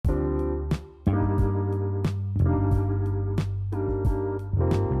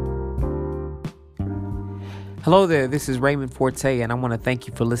Hello there, this is Raymond Forte, and I want to thank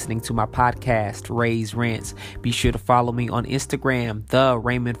you for listening to my podcast, Rants. Be sure to follow me on Instagram, The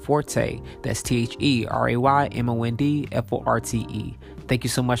Raymond Forte. That's TheRaymondForte. Thank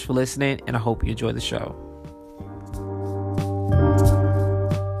you so much for listening, and I hope you enjoy the show.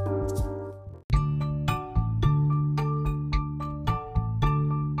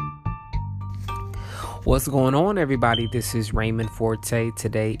 What's going on, everybody? This is Raymond Forte.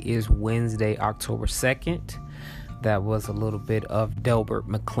 Today is Wednesday, October 2nd. That was a little bit of Delbert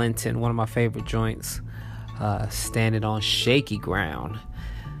McClinton, one of my favorite joints, standing on shaky ground.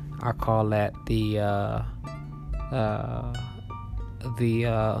 I call that the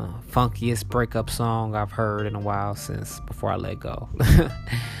funkiest breakup song I've heard in a while since Before I Let Go.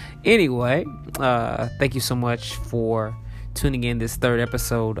 Anyway, thank you so much for tuning in this third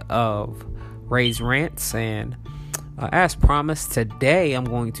episode of Rants, and as promised, today I'm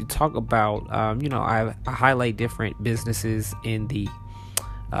going to talk about, I highlight different businesses in the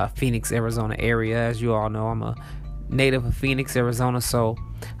Phoenix, Arizona area. As you all know, I'm a native of Phoenix, Arizona, so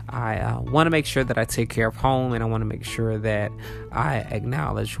I want to make sure that I take care of home, and I want to make sure that I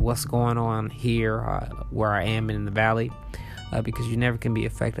acknowledge what's going on here, where I am in the valley, because you never can be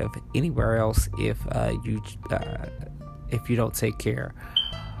effective anywhere else if you don't take care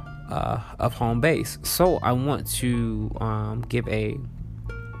of home base. So I want to give a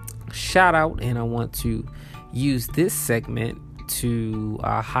shout out, and I want to use this segment to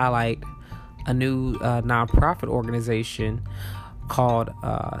highlight a new nonprofit organization called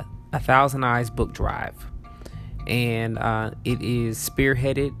A Thousand Eyes Book Drive, and it is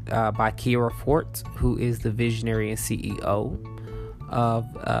spearheaded by Kiera Fort, who is the visionary and CEO of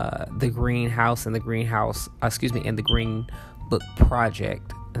the Greenhouse and the Green Book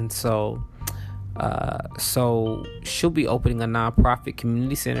Project. And so she'll be opening a nonprofit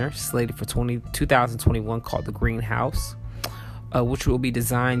community center slated for 2021 called the Greenhouse, which will be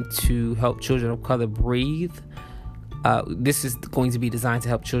designed to help children of color breathe. This is going to be designed to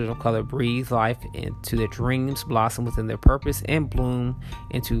help children of color breathe life into their dreams, blossom within their purpose, and bloom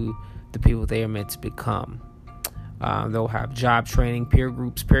into the people they are meant to become. They'll have job training, peer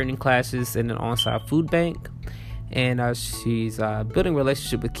groups, parenting classes, and an on-site food bank. And she's building a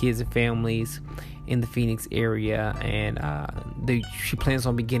relationship with kids and families in the Phoenix area, and she plans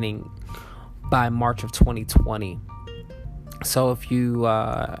on beginning by March of 2020. So if you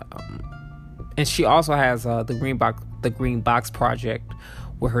and she also has the Green Box Project,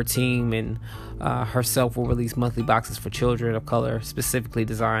 where her team and herself will release monthly boxes for children of color, specifically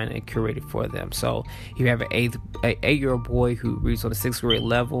designed and curated for them. So you have an 8-year-old boy who reads on the 6th grade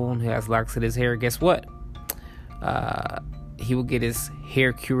level and who has locks in his hair. Guess what? He will get his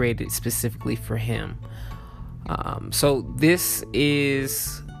hair curated specifically for him. So this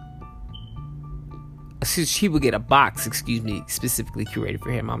is, she will get a box, specifically curated for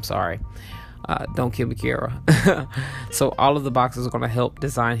him. I'm sorry. Don't kill me, Kiera. So all of the boxes are going to help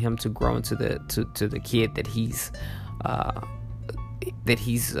design him to grow into the kid that he's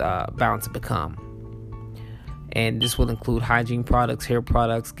bound to become. And this will include hygiene products, hair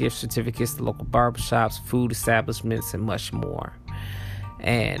products, gift certificates to local barbershops, food establishments, and much more.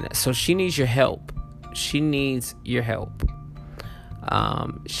 And so she needs your help.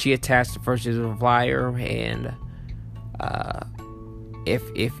 She attached the first digital flyer, and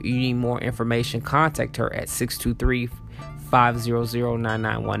if you need more information, contact her at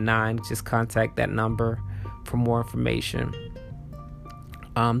 623-500-9919. Just contact that number for more information.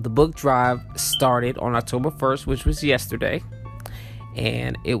 The book drive started on October 1st, which was yesterday,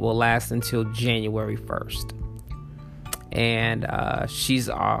 and it will last until January 1st. And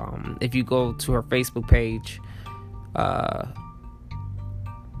she's if you go to her Facebook page, the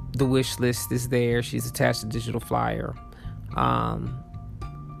wish list is there. She's attached a digital flyer,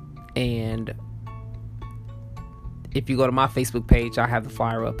 and if you go to my Facebook page, I have the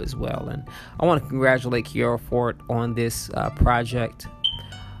flyer up as well. And I want to congratulate Kiera Fort on this project.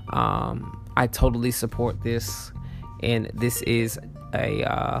 I totally support this, and this is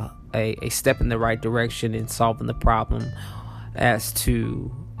a step in the right direction in solving the problem as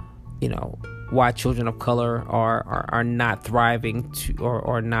to, why children of color are not thriving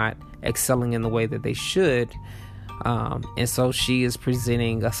or not excelling in the way that they should. And so she is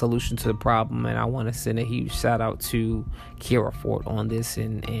presenting a solution to the problem, and I want to send a huge shout out to Kiera Fort on this,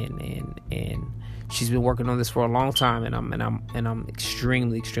 and she's been working on this for a long time, and I'm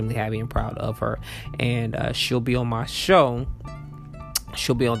extremely happy and proud of her. And she'll be on my show.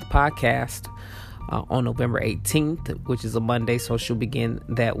 She'll be on the podcast on November 18th, which is a Monday, so she'll begin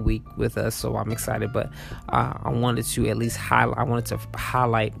that week with us. So I'm excited, but I wanted to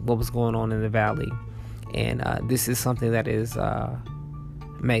highlight what was going on in the Valley and this is something that is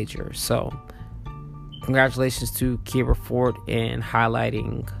major. So congratulations to Kira Ford in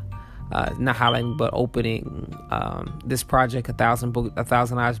highlighting, not highlighting, but opening this project, 1,000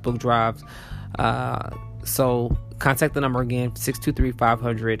 Eyes Book Drives. So contact the number again,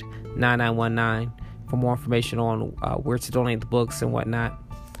 623-500-9919 for more information on where to donate the books and whatnot.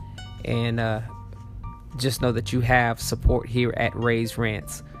 And just know that you have support here at Ray's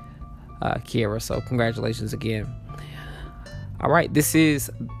Rants, Kiera. So congratulations again. All right, this is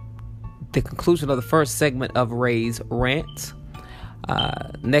the conclusion of the first segment of Ray's Rants.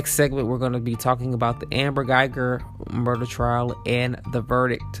 Next segment, we're going to be talking about the Amber Geiger murder trial and the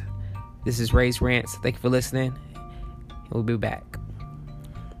verdict. This is Ray's Rants. Thank you for listening. We'll be back.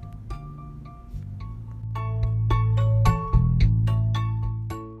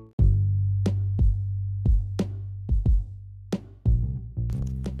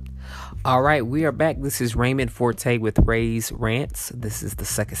 All right, we are back. This is Raymond Forte with Ray's Rants. This is the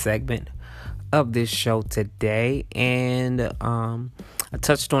second segment of this show today, and I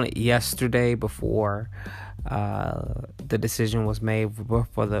touched on it yesterday before the decision was made,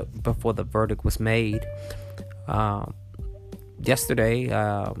 before the verdict was made. Yesterday,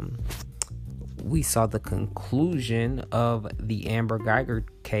 we saw the conclusion of the Amber Geiger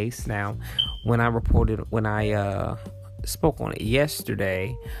case. Now, when I spoke on it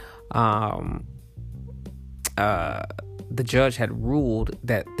yesterday, the judge had ruled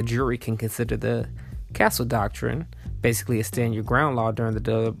that the jury can consider the castle doctrine, basically a stand your ground law, during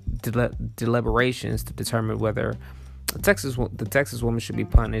the deliberations to determine whether the Texas woman should be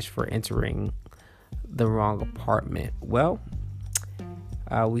punished for entering the wrong apartment. Well,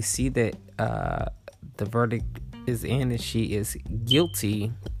 we see that the verdict is in, and she is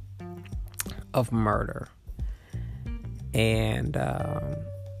guilty of murder. And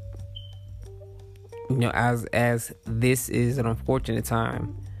as this is an unfortunate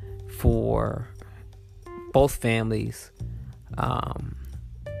time for both families,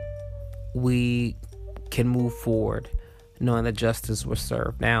 we can move forward knowing that justice was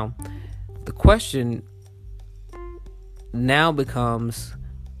served. Now, the question now becomes,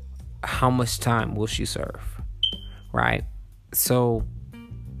 how much time will she serve? Right? So,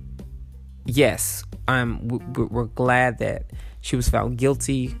 yes, we're glad that she was found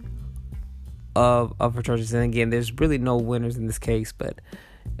guilty of her charges. And again, there's really no winners in this case, but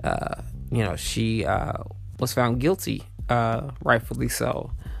she was found guilty, rightfully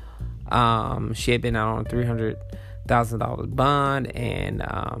so. She had been out on $300,000 bond, and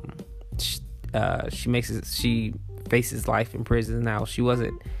she faces life in prison. Now, she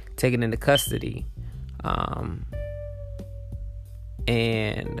wasn't taken into custody,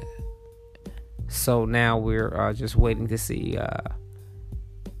 and so now we're just waiting to see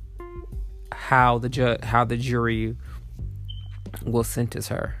how the jury will sentence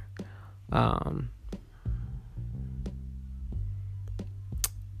her.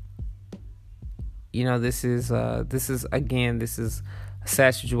 This is a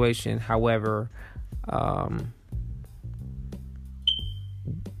sad situation. However,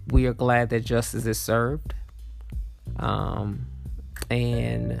 we are glad that justice is served,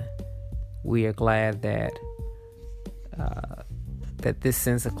 and we are glad that this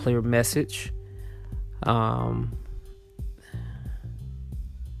sends a clear message.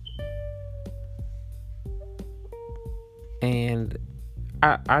 And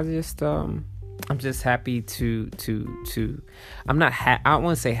I'm just happy to I'm not I don't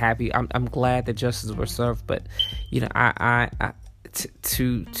want to say happy. I'm glad that justice was served, but I'm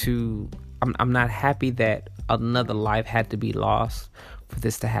not happy that another life had to be lost for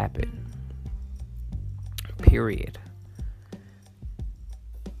this to happen. Period.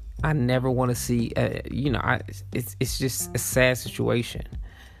 I never want to see, it's just a sad situation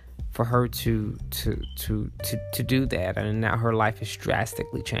for her to do that, and now her life is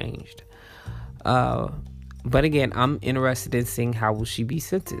drastically changed. But again, I'm interested in seeing how will she be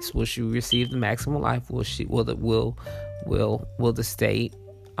sentenced. Will she receive the maximum life? Will the state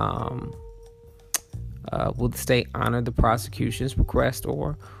honor the prosecution's request,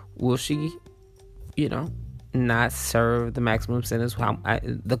 or will she, not serve the maximum sentence?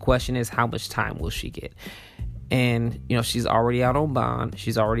 The question is, how much time will she get? And she's already out on bond.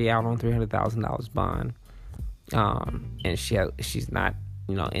 She's already out on $300,000 bond, and she's not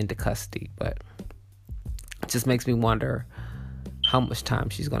into custody. But it just makes me wonder how much time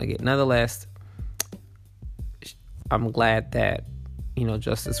she's going to get. Nonetheless, I'm glad that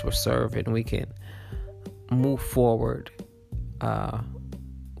justice was served, and we can move forward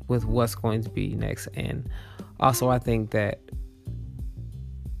with what's going to be next. And also, I think that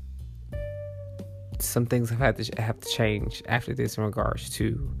some things have to change after this in regards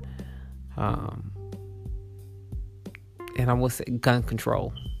to, and I will say gun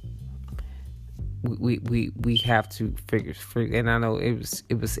control. We have to figure, and I know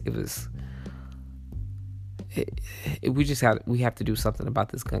we have to do something about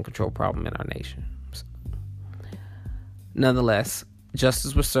this gun control problem in our nation. So, nonetheless,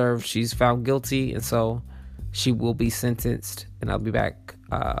 justice was served. She's found guilty, and so she will be sentenced, and I'll be back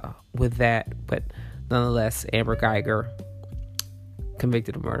with that. But nonetheless, Amber Geiger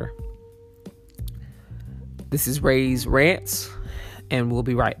convicted of murder. This is Ray's Rants, and we'll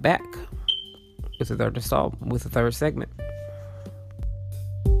be right back with the third segment.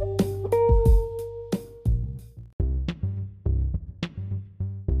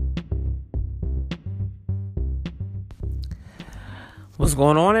 What's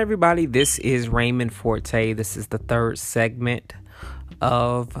going on, everybody? This is Raymond Forte. This is the third segment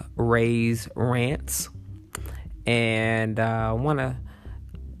of Ray's Rants, and I want to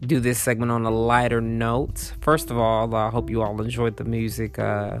do this segment on a lighter note. First of all, I hope you all enjoyed the music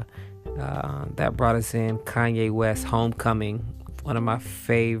that brought us in. Kanye West, Homecoming, one of my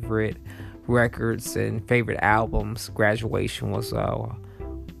favorite records and favorite albums. Graduation was,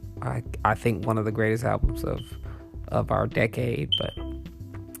 I think, one of the greatest albums of our decade. But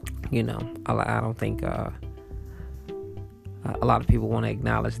you know, I don't think a lot of people want to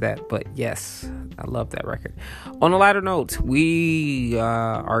acknowledge that, but yes, I love that record. On a lighter note, we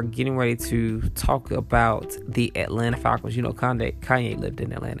are getting ready to talk about the Atlanta Falcons. You know, Kanye lived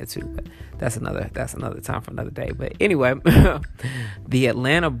in Atlanta too, but that's another time for another day. But anyway, the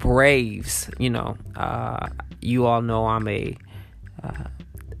Atlanta Braves. You know, you all know I'm a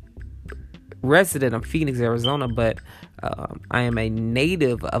resident of Phoenix, Arizona, but I am a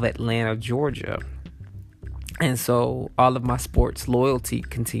native of Atlanta, Georgia. And so all of my sports loyalty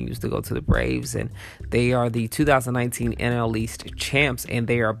continues to go to the Braves, and they are the 2019 NL East champs, and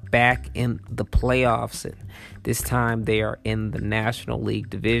they are back in the playoffs. And this time they are in the National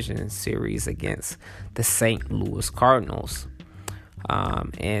League Division Series against the St. Louis Cardinals.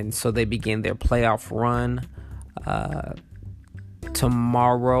 And so they begin their playoff run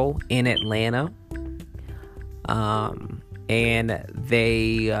tomorrow in Atlanta. And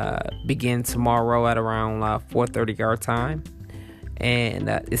they begin tomorrow at around 4:30 our time. And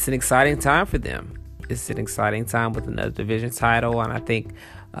it's an exciting time for them. It's an exciting time with another division title. And I think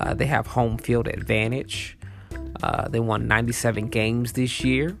they have home field advantage. They won 97 games this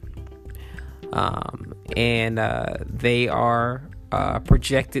year. And they are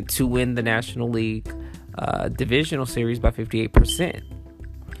projected to win the National League Divisional Series by 58%.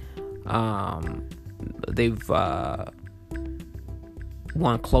 They've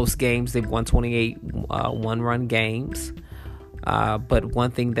won close games. They've won 28 one-run games. But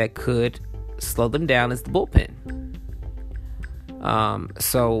one thing that could slow them down is the bullpen.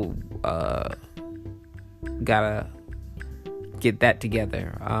 So gotta get that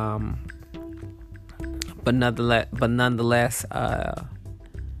together. But nonetheless,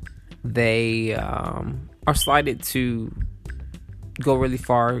 they are slated to go really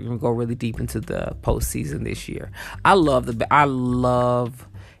far and go really deep into the postseason this year. And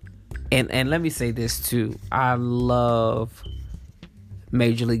let me say this too. I love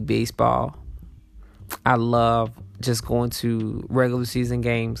Major League Baseball. I love just going to regular season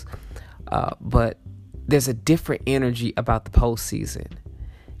games. But there's a different energy about the postseason.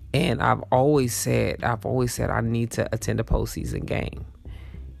 And I've always said I need to attend a postseason game.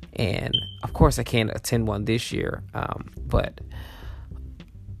 And of course I can't attend one this year. But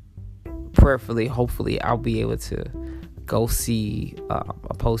prayerfully, hopefully, I'll be able to go see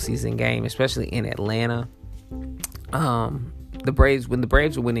a postseason game, especially in Atlanta. When the Braves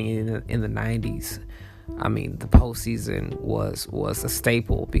were winning in the 90s, I mean, the postseason was a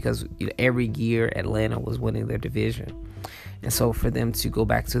staple because every year Atlanta was winning their division, and so for them to go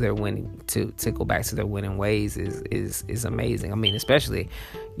back to their winning ways is amazing. I mean, especially,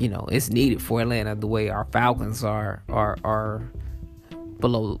 it's needed for Atlanta the way our Falcons are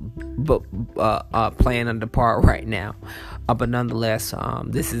below, playing under par right now. But nonetheless,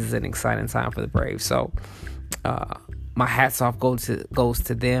 this is an exciting time for the Braves. So my hats off goes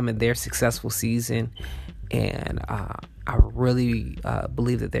to them and their successful season. And I really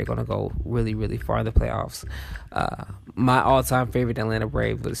believe that they're going to go really, really far in the playoffs. My all-time favorite Atlanta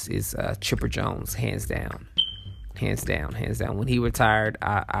Brave is Chipper Jones, hands down. When he retired,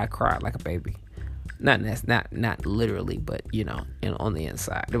 I cried like a baby. Not literally, but on the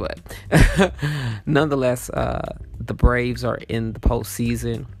inside. But nonetheless, the Braves are in the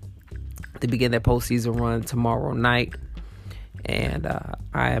postseason. They begin their postseason run tomorrow night, and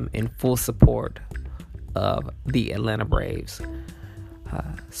I am in full support of the Atlanta Braves.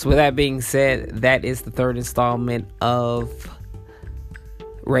 So with that being said, that is the third installment of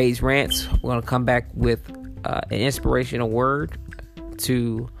Ray's Rants. We're going to come back with an inspirational word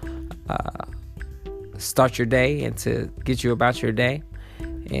to start your day and to get you about your day.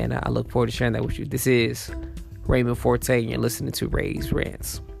 And I look forward to sharing that with you. This is Raymond Forte, and you're listening to Ray's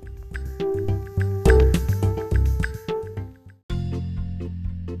Rants.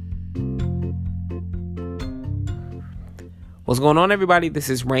 What's going on, everybody? This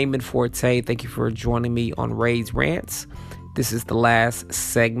is Raymond Forte. Thank you for joining me on Ray's Rants. This is the last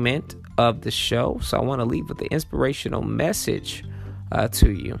segment of the show, so I want to leave with the inspirational message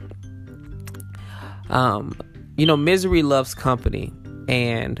to you. Misery loves company,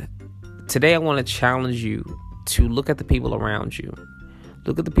 and today I want to challenge you to look at the people around you.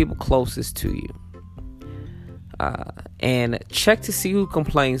 Look at the people closest to you. And check to see who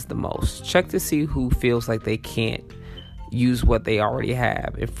complains the most. Check to see who feels like they can't use what they already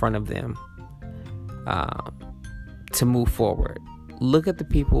have in front of them to move forward. Look at the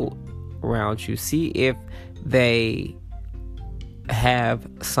people around you. See if they have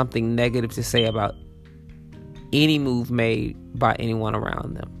something negative to say about any move made by anyone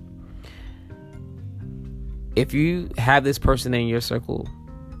around them. If you have this person in your circle,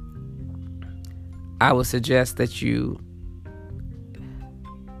 I would suggest that you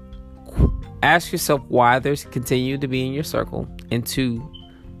ask yourself why they continue to be in your circle, and two,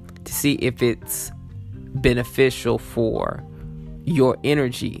 to see if it's beneficial for your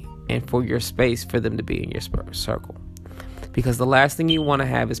energy and for your space for them to be in your circle. Because the last thing you want to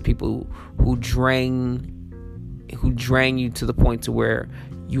have is people who drain you to the point to where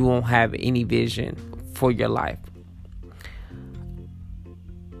you won't have any vision for your life.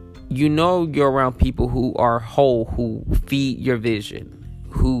 You're around people who are whole, who feed your vision,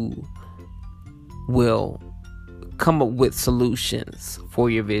 who will come up with solutions for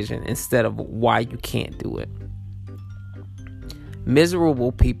your vision instead of why you can't do it.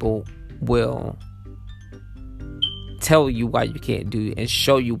 Miserable people will tell you why you can't do it and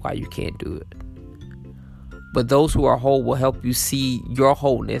show you why you can't do it. But those who are whole will help you see your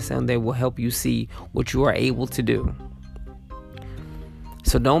wholeness, and they will help you see what you are able to do.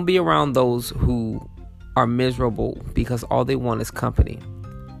 So don't be around those who are miserable because all they want is company.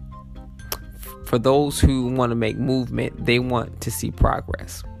 For those who want to make movement, they want to see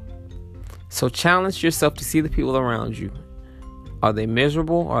progress. So challenge yourself to see the people around you. Are they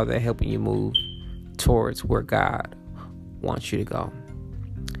miserable, or are they helping you move towards where God wants you to go?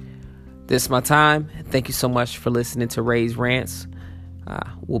 This is my time. Thank you so much for listening to Ray's Rants.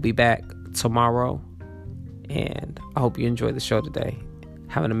 We'll be back tomorrow, and I hope you enjoy the show today.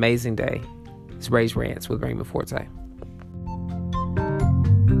 Have an amazing day. It's Ray's Rants with Raymond Forte.